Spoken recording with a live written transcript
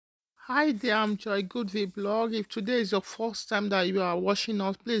Hi there, I'm Joy Good Vlog. If today is your first time that you are watching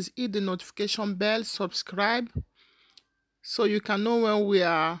us, please hit the notification bell, subscribe so you can know when we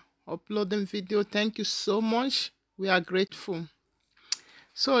are uploading video. Thank you so much. We are grateful.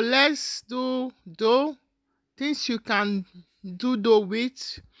 So let's do dough. Things you can do dough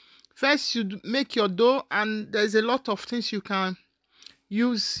with. First, make your dough, and there's a lot of things you can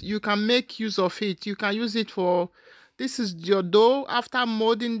use. You can make use of it. You can use it for, this is your dough. After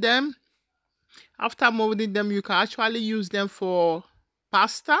molding them, you can actually use them for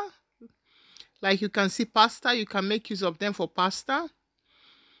pasta. Like you can see pasta, you can make use of them for pasta.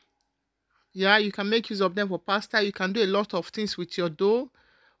 Yeah, you can make use of them for pasta. You can do a lot of things with your dough.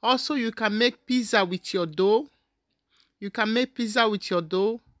 Also, you can make pizza with your dough. You can make pizza with your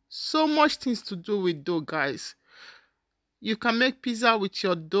dough. So much things to do with dough, guys. You can make pizza with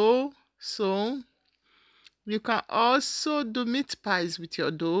your dough. So you can also do meat pies with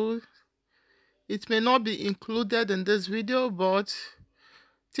your dough. It may not be included in this video, but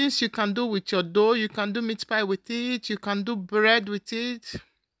things you can do with your dough. You can do meat pie with it. You can do bread with it.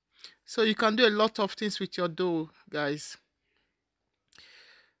 So you can do a lot of things with your dough, guys.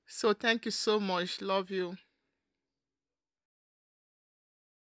 So thank you so much. Love you.